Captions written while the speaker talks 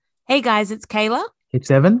Hey guys, it's Kayla, It's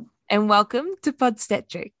Evan. and welcome to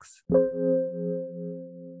Podstetrics.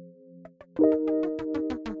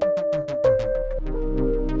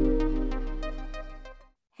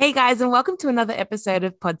 Hey guys, and welcome to another episode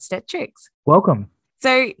of Podstetrics. Welcome.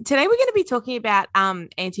 So today we're going to be talking about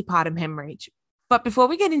antepartum hemorrhage. But before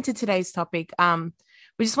we get into today's topic,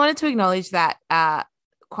 we just wanted to acknowledge that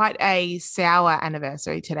quite a sour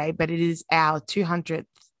anniversary today, but it is our 200th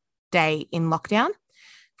day in lockdown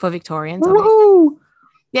for Victorians, obviously. Woohoo!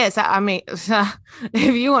 Yes, I mean,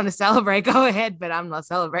 if you want to celebrate, go ahead, but I'm not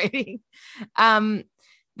celebrating. Um,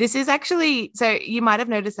 this is actually, so you might have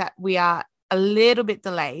noticed that we are a little bit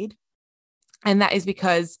delayed, and that is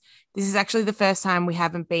because this is actually the first time we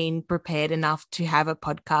haven't been prepared enough to have a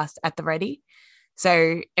podcast at the ready.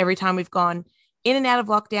 So every time we've gone in and out of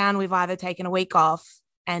lockdown, we've either taken a week off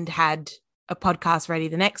and had a podcast ready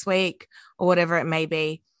the next week or whatever it may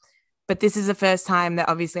be. But this is the first time that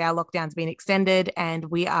obviously our lockdown's been extended and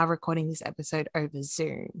we are recording this episode over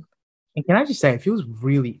Zoom. And can I just say, it feels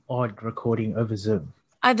really odd recording over Zoom.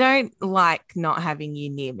 I don't like not having you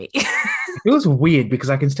near me. It feels weird because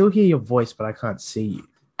I can still hear your voice, but I can't see you.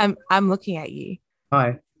 I'm looking at you.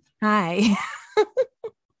 Hi. Hi.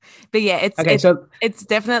 But yeah, it's Okay, it's so it's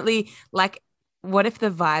definitely like, what if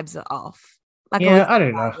the vibes are off? Like, are we yeah, I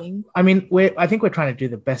don't know. vibing? I mean, I think we're trying to do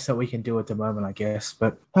the best that we can do at the moment, I guess.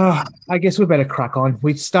 But I guess we better crack on.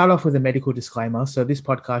 We start off with a medical disclaimer. So this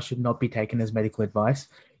podcast should not be taken as medical advice.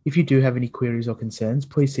 If you do have any queries or concerns,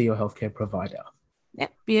 please see your healthcare provider. Yeah,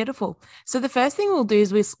 beautiful. So the first thing we'll do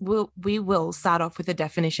is we will start off with a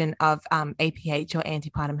definition of APH, or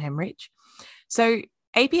antepartum hemorrhage. So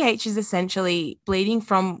APH is essentially bleeding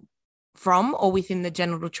from or within the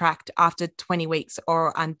genital tract after 20 weeks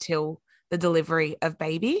or until the delivery of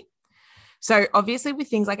baby. So obviously with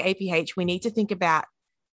things like APH, we need to think about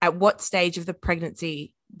at what stage of the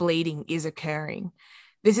pregnancy bleeding is occurring.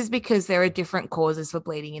 This is because there are different causes for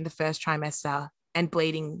bleeding in the first trimester and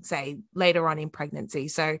bleeding, say, later on in pregnancy.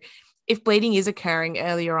 So if bleeding is occurring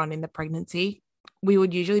earlier on in the pregnancy, we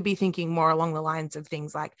would usually be thinking more along the lines of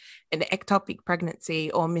things like an ectopic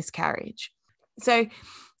pregnancy or miscarriage. So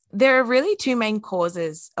there are really two main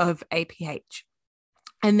causes of APH.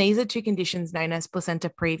 And these are two conditions known as placenta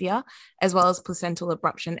previa as well as placental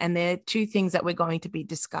abruption. And they're two things that we're going to be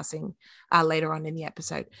discussing later on in the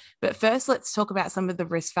episode. But first, let's talk about some of the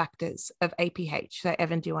risk factors of APH. So,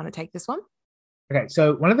 Evan, do you want to take this one? Okay,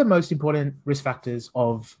 so one of the most important risk factors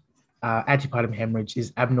of antepartum hemorrhage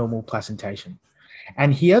is abnormal placentation.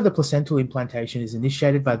 And here, the placental implantation is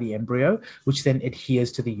initiated by the embryo, which then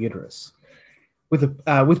adheres to the uterus.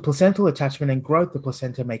 With placental attachment and growth, the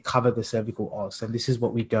placenta may cover the cervical os, and this is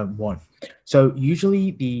what we don't want. So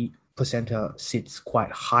usually the placenta sits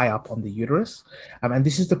quite high up on the uterus, and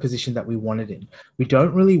this is the position that we want it in. We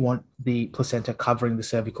don't really want the placenta covering the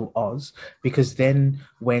cervical os, because then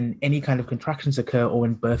when any kind of contractions occur or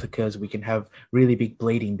when birth occurs, we can have really big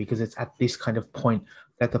bleeding because it's at this kind of point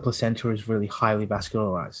that the placenta is really highly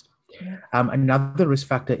vascularized. Another risk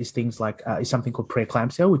factor is things like is something called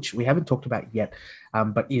preeclampsia, which we haven't talked about yet,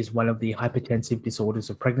 but is one of the hypertensive disorders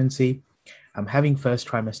of pregnancy, having first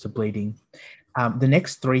trimester bleeding. The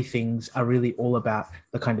next three things are really all about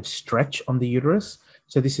the kind of stretch on the uterus.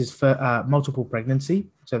 So this is for multiple pregnancy,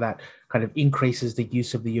 so that kind of increases the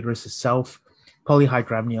use of the uterus itself.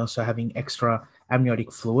 Polyhydramnios, so having extra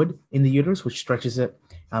amniotic fluid in the uterus, which stretches it,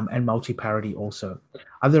 and multiparity also.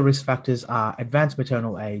 Other risk factors are advanced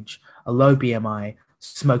maternal age, a low BMI,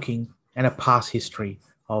 smoking, and a past history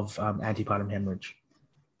of antepartum hemorrhage.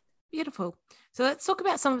 Beautiful. So let's talk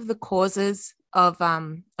about some of the causes of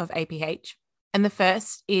APH. And the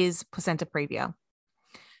first is placenta previa.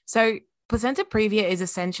 So placenta previa is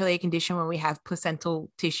essentially a condition where we have placental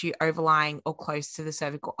tissue overlying or close to the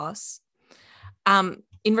cervical os.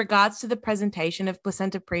 In regards to the presentation of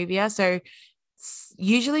placenta previa, so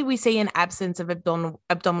usually we see an absence of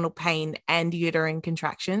abdominal pain and uterine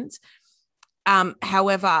contractions.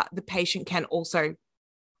 However, the patient can also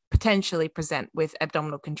potentially present with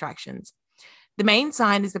abdominal contractions. The main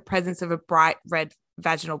sign is the presence of a bright red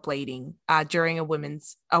vaginal bleeding during a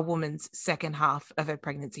woman's second half of her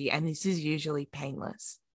pregnancy, and this is usually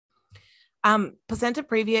painless. Placenta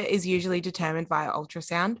previa is usually determined via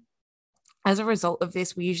ultrasound. As a result of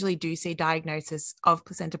this, we usually do see diagnosis of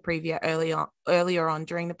placenta previa earlier on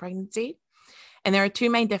during the pregnancy. And there are two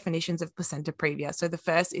main definitions of placenta previa. So the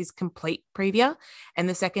first is complete previa, and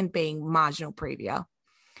the second being marginal previa.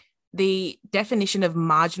 The definition of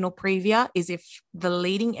marginal previa is if the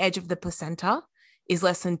leading edge of the placenta is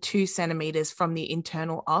less than 2 centimeters from the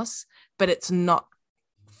internal os, but it's not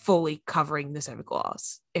fully covering the cervical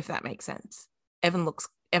os, if that makes sense. Evan looks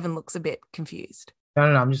Evan looks a bit confused. No,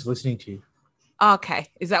 I'm just listening to you. Okay,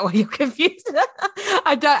 is that why you're confused?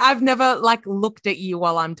 I've never like looked at you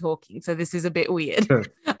while I'm talking, so this is a bit weird. Sure.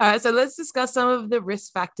 All right, so let's discuss some of the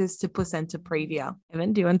risk factors to placenta previa.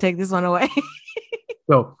 Evan, do you want to take this one away?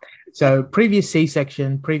 Well, so previous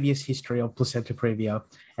C-section, previous history of placenta previa,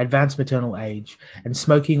 advanced maternal age, and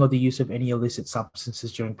smoking or the use of any illicit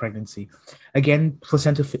substances during pregnancy. Again,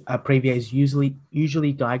 placenta previa is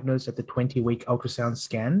usually diagnosed at the 20-week ultrasound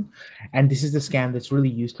scan, and this is the scan that's really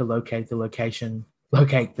used to locate the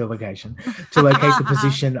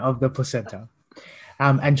position of the placenta.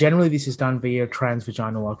 And generally, this is done via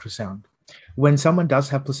transvaginal ultrasound. When someone does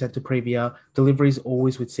have placenta previa, delivery is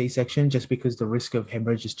always with C-section just because the risk of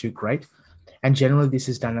hemorrhage is too great. And generally, this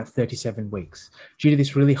is done at 37 weeks due to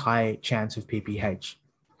this really high chance of PPH.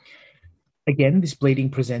 Again, this bleeding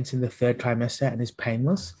presents in the third trimester and is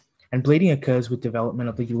painless. And bleeding occurs with development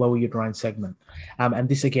of the lower uterine segment. And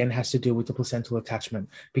this, again, has to do with the placental attachment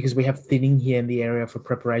because we have thinning here in the area for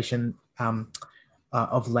preparation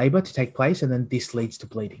of labor to take place. And then this leads to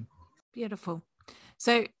bleeding. Beautiful.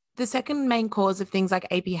 So the second main cause of things like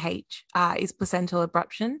APH is placental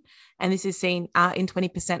abruption, and this is seen in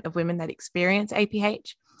 20% of women that experience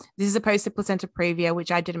APH. This is opposed to placenta previa,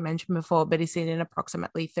 which I didn't mention before, but is seen in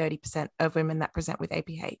approximately 30% of women that present with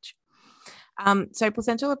APH. So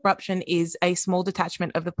placental abruption is a small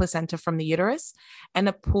detachment of the placenta from the uterus and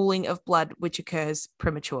a pooling of blood which occurs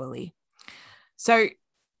prematurely. So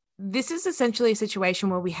this is essentially a situation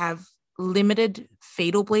where we have limited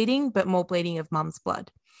fetal bleeding, but more bleeding of mum's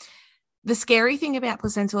blood. The scary thing about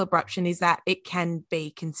placental abruption is that it can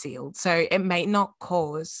be concealed. So it may not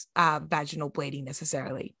cause vaginal bleeding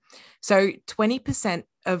necessarily. So 20%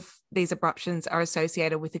 of these abruptions are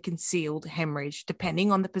associated with a concealed hemorrhage,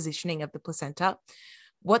 depending on the positioning of the placenta.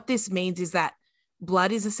 What this means is that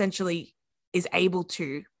blood is able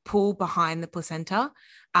to pool behind the placenta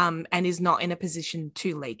and is not in a position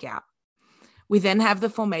to leak out. We then have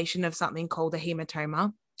the formation of something called a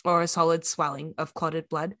hematoma, or a solid swelling of clotted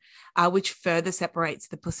blood, which further separates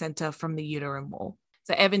the placenta from the uterine wall.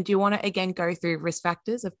 So Evan, do you want to again go through risk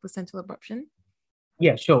factors of placental abruption?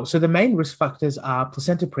 Yeah, sure. So the main risk factors are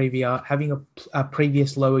placenta previa, having a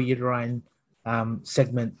previous lower uterine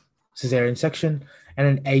segment cesarean section, and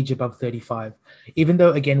an age above 35. Even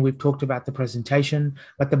though, again, we've talked about the presentation,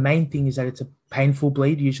 but the main thing is that it's a painful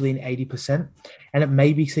bleed, usually in 80%, and it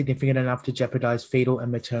may be significant enough to jeopardize fetal and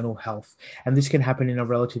maternal health. And this can happen in a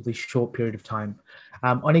relatively short period of time.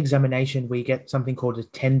 On examination, we get something called a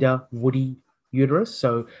tender, woody uterus.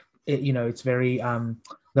 So, it's very,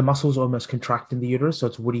 the muscles almost contract in the uterus, so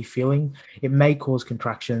it's woody feeling. It may cause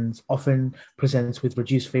contractions, often presents with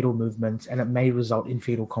reduced fetal movements, and it may result in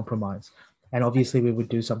fetal compromise. And obviously, we would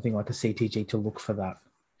do something like a CTG to look for that.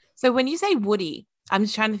 So when you say woody, I'm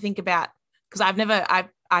just trying to think about, because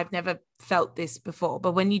I've never felt this before.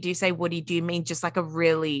 But when you do say woody, do you mean just like a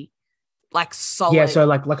really like solid? Yeah, so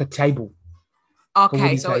like a table.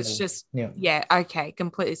 Okay, so table. It's just yeah. Okay,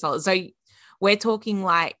 completely solid. So we're talking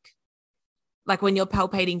like when you're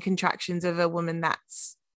palpating contractions of a woman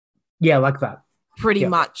that's like that, pretty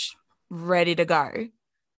much ready to go.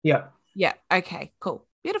 Yeah. Okay. Cool.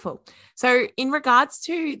 Beautiful. So in regards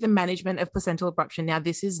to the management of placental abruption, now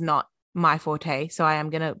this is not my forte, so I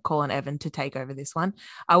am going to call on Evan to take over this one.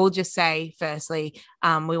 I will just say, firstly,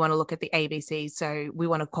 we want to look at the ABCs. So we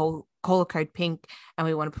want to call a code pink, and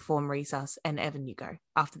we want to perform resus. And Evan, you go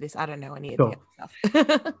after this. I don't know any of the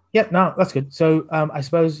other stuff. No, that's good. So I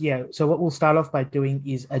suppose, so what we'll start off by doing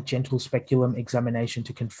is a gentle speculum examination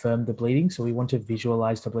to confirm the bleeding. So we want to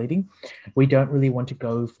visualize the bleeding. We don't really want to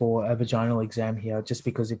go for a vaginal exam here, just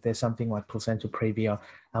because if there's something like placenta previa,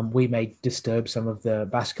 we may disturb some of the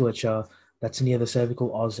vasculature that's near the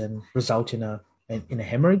cervical os and result in a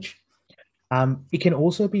hemorrhage. It can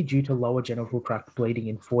also be due to lower genital tract bleeding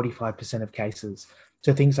in 45% of cases.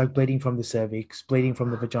 So things like bleeding from the cervix, bleeding from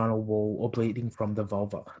the vaginal wall, or bleeding from the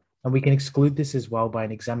vulva. And we can exclude this as well by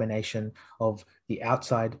an examination of the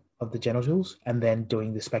outside of the genitals and then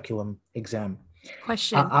doing the speculum exam.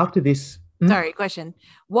 Question. After this... Question.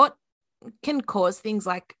 What can cause things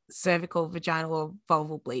like cervical, vaginal, or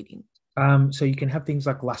vulval bleeding? So you can have things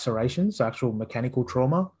like lacerations, so actual mechanical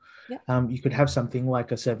trauma. Yeah. You could have something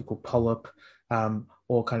like a cervical polyp,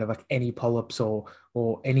 or kind of like any polyps or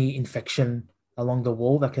any infection along the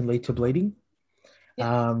wall that can lead to bleeding.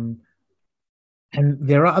 Yeah. And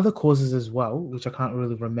there are other causes as well, which I can't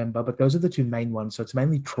really remember, but those are the two main ones. So it's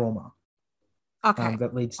mainly trauma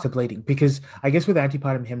that leads to bleeding. Because I guess with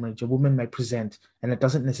antepartum hemorrhage, a woman may present, and it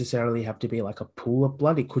doesn't necessarily have to be like a pool of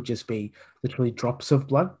blood. It could just be literally drops of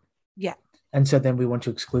blood. Yeah. And so then we want to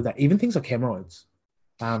exclude that. Even things like hemorrhoids.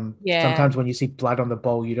 Yeah. Sometimes when you see blood on the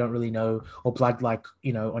bowl, you don't really know, or blood like,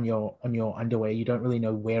 on your underwear, you don't really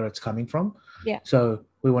know where it's coming from. Yeah. So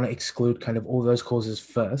we want to exclude kind of all those causes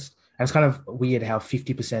first. And it's kind of weird how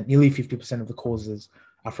nearly 50% of the causes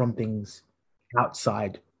are from things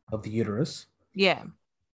outside of the uterus. Yeah.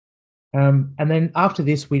 And then after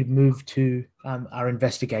this, we move to our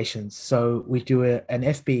investigations. So we do an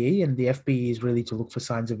FBE, and the FBE is really to look for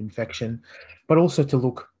signs of infection, but also to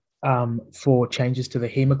look for changes to the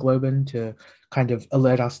hemoglobin to kind of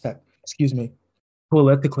alert us that, excuse me, to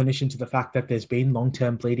alert the clinician to the fact that there's been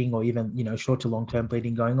long-term bleeding or even, short to long-term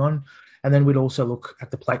bleeding going on. And then we'd also look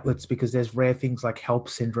at the platelets because there's rare things like HELLP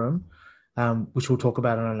syndrome, which we'll talk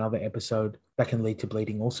about on another episode, that can lead to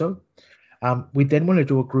bleeding also. We then want to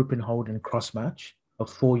do a group and hold and cross match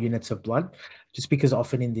of 4 units of blood, just because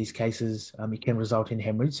often in these cases, it can result in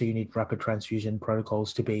hemorrhage. So you need rapid transfusion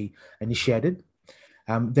protocols to be initiated.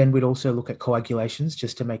 Then we'd also look at coagulations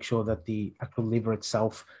just to make sure that the actual liver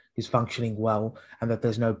itself is functioning well and that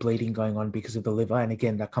there's no bleeding going on because of the liver. And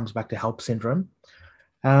again, that comes back to HELLP syndrome.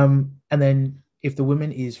 And then if the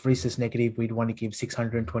woman is rhesus negative, we'd want to give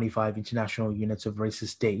 625 international units of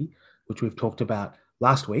rhesus D, which we've talked about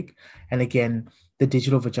last week. And again, the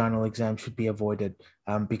digital vaginal exam should be avoided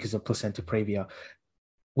because of placenta previa.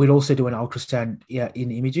 We'd also do an ultrasound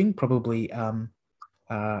in imaging, probably a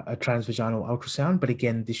transvaginal ultrasound. But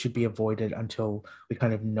again, this should be avoided until we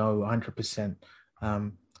kind of know 100%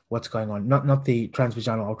 what's going on. Not the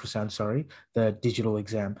transvaginal ultrasound, sorry, the digital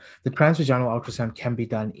exam. The transvaginal ultrasound can be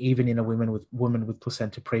done even in a woman with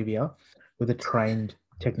placenta previa with a trained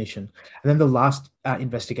technician. And then the last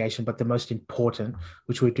investigation, but the most important,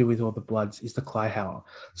 which we do with all the bloods, is the Kleihauer.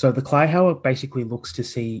 So the Kleihauer basically looks to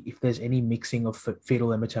see if there's any mixing of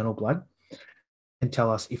fetal and maternal blood and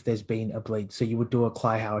tell us if there's been a bleed. So you would do a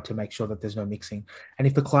Kleihauer to make sure that there's no mixing. And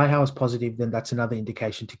if the Kleihauer is positive, then that's another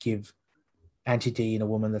indication to give anti-D in a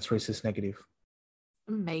woman that's rhesus negative.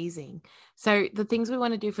 Amazing. So the things we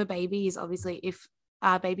want to do for baby is obviously if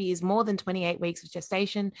our baby is more than 28 weeks of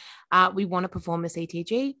gestation, we want to perform a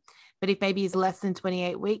CTG. But if baby is less than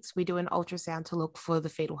 28 weeks, we do an ultrasound to look for the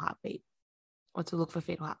fetal heartbeat or to look for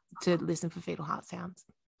to listen for fetal heart sounds.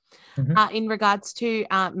 Mm-hmm. In regards to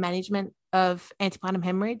management of antepartum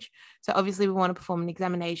hemorrhage, so obviously we want to perform an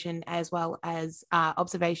examination as well as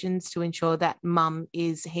observations to ensure that mum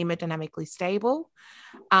is hemodynamically stable.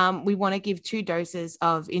 We want to give 2 doses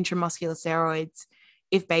of intramuscular steroids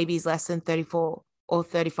if baby is less than 34 or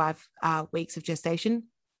 35 weeks of gestation.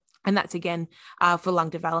 And that's again for lung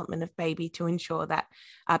development of baby to ensure that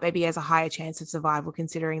baby has a higher chance of survival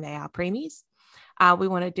considering they are preemies. We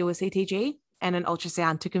want to do a CTG and an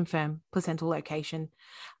ultrasound to confirm placental location.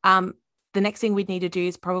 The next thing we'd need to do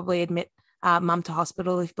is probably admit mum to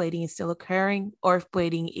hospital if bleeding is still occurring or if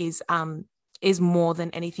bleeding is more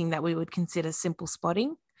than anything that we would consider simple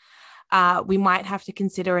spotting. We might have to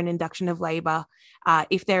consider an induction of labour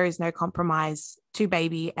if there is no compromise to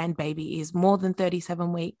baby and baby is more than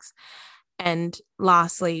 37 weeks. And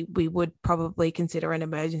lastly, we would probably consider an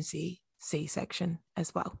emergency C-section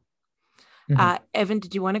as well. Mm-hmm. Evan,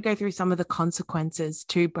 did you want to go through some of the consequences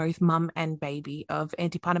to both mum and baby of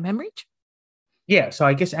antepartum hemorrhage? Yeah, so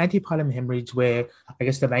I guess antepartum hemorrhage, where I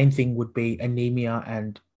guess the main thing would be anemia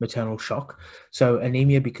and maternal shock. So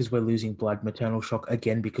anemia because we're losing blood, maternal shock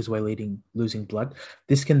again because we're losing blood.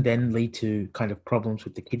 This can then lead to kind of problems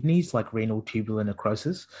with the kidneys like renal tubular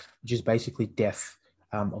necrosis, which is basically death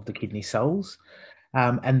of the kidney cells.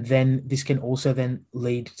 And then this can also then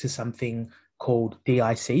lead to something called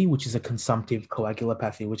DIC, which is a consumptive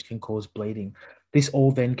coagulopathy, which can cause bleeding. This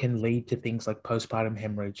all then can lead to things like postpartum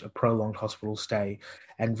hemorrhage, a prolonged hospital stay,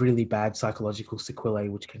 and really bad psychological sequelae,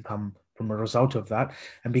 which can come from a result of that.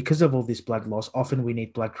 And because of all this blood loss, often we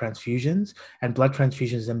need blood transfusions, and blood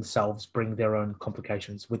transfusions themselves bring their own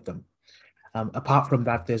complications with them. Apart from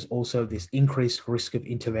that, there's also this increased risk of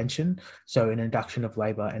intervention, so an induction of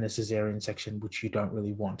labor and a cesarean section, which you don't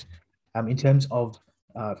really want. In terms of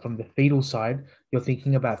from the fetal side, you're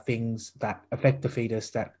thinking about things that affect the fetus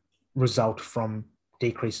that result from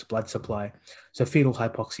decreased blood supply. So fetal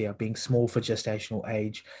hypoxia, being small for gestational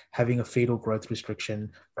age, having a fetal growth restriction,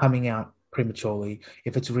 coming out prematurely.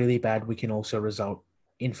 If it's really bad, we can also result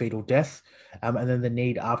in fetal death. And then the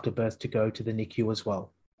need after birth to go to the NICU as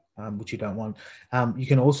well, which you don't want. You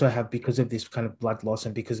can also have, because of this kind of blood loss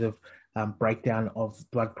and because of breakdown of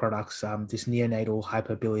blood products, this neonatal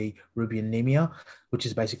hyperbilirubinemia, which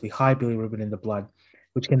is basically high bilirubin in the blood,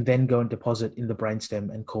 which can then go and deposit in the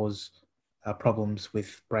brainstem and cause problems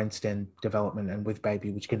with brainstem development and with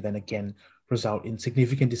baby, which can then again result in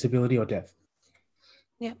significant disability or death.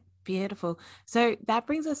 Yeah, Beautiful. So that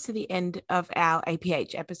brings us to the end of our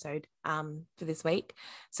APH episode for this week.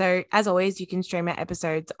 So as always, you can stream our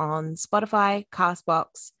episodes on Spotify,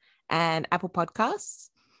 Castbox, and Apple Podcasts.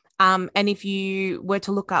 And if you were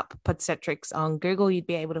to look up Podcentrics on Google, you'd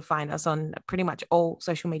be able to find us on pretty much all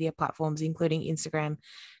social media platforms, including Instagram,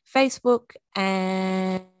 Facebook,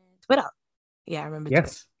 and Twitter. Yeah, I remember.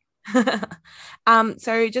 Yes.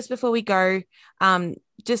 So just before we go,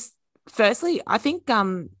 just firstly, I think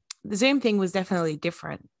the Zoom thing was definitely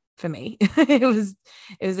different for me. it was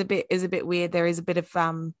a bit weird. There is a bit of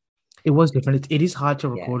It was different. It is hard to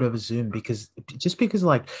record over Zoom because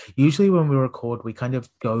like usually when we record, we kind of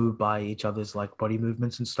go by each other's like body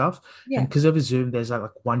movements and stuff. Yeah. And because over Zoom, there's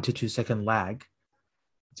like 1 to 2 second lag.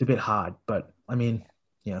 It's a bit hard, but I mean,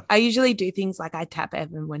 yeah. I usually do things like I tap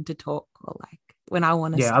Evan when to talk or like when I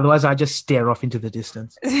want to. Yeah. Otherwise, I just stare off into the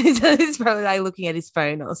distance. It's probably like looking at his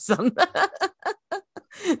phone or something.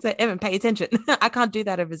 So Evan, pay attention. I can't do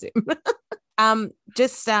that over Zoom.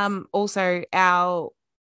 Also our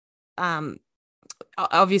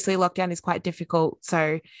obviously lockdown is quite difficult,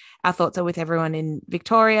 so our thoughts are with everyone in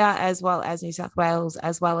Victoria as well as New South Wales,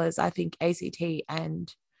 as well as I think ACT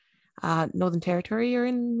and Northern Territory are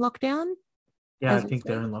in lockdown. Yeah, I think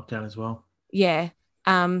they're in lockdown as well. Yeah.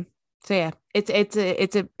 So yeah, it's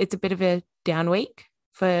a bit of a down week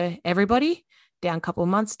for everybody. Down a couple of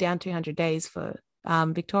months, down 200 days for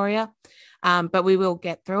Victoria. But we will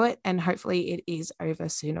get through it, and hopefully it is over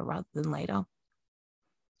sooner rather than later.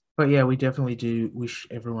 But yeah, we definitely do wish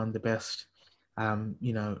everyone the best.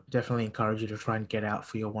 Definitely encourage you to try and get out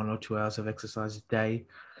for your 1 or 2 hours of exercise a day.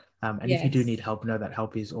 And if you do need help, know that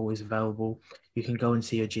help is always available. You can go and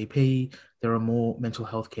see your GP. There are more mental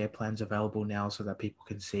health care plans available now so that people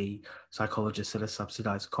can see psychologists at a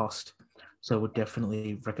subsidized cost. So I would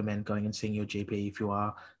definitely recommend going and seeing your GP if you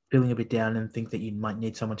are feeling a bit down and think that you might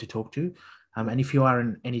need someone to talk to. And if you are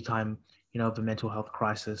in any time, of a mental health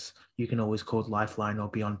crisis, you can always call Lifeline or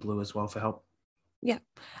Beyond Blue as well for help. Yeah.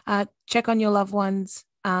 Check on your loved ones.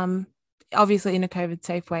 Obviously in a COVID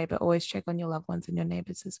safe way, but always check on your loved ones and your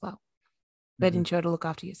neighbors as well. But ensure to look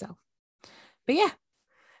after yourself. But yeah,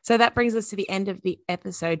 so that brings us to the end of the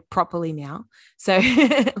episode properly now. So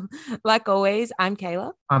like always, I'm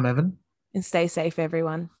Kayla. I'm Evan. And stay safe,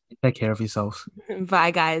 everyone. Take care of yourselves.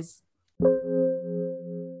 Bye, guys.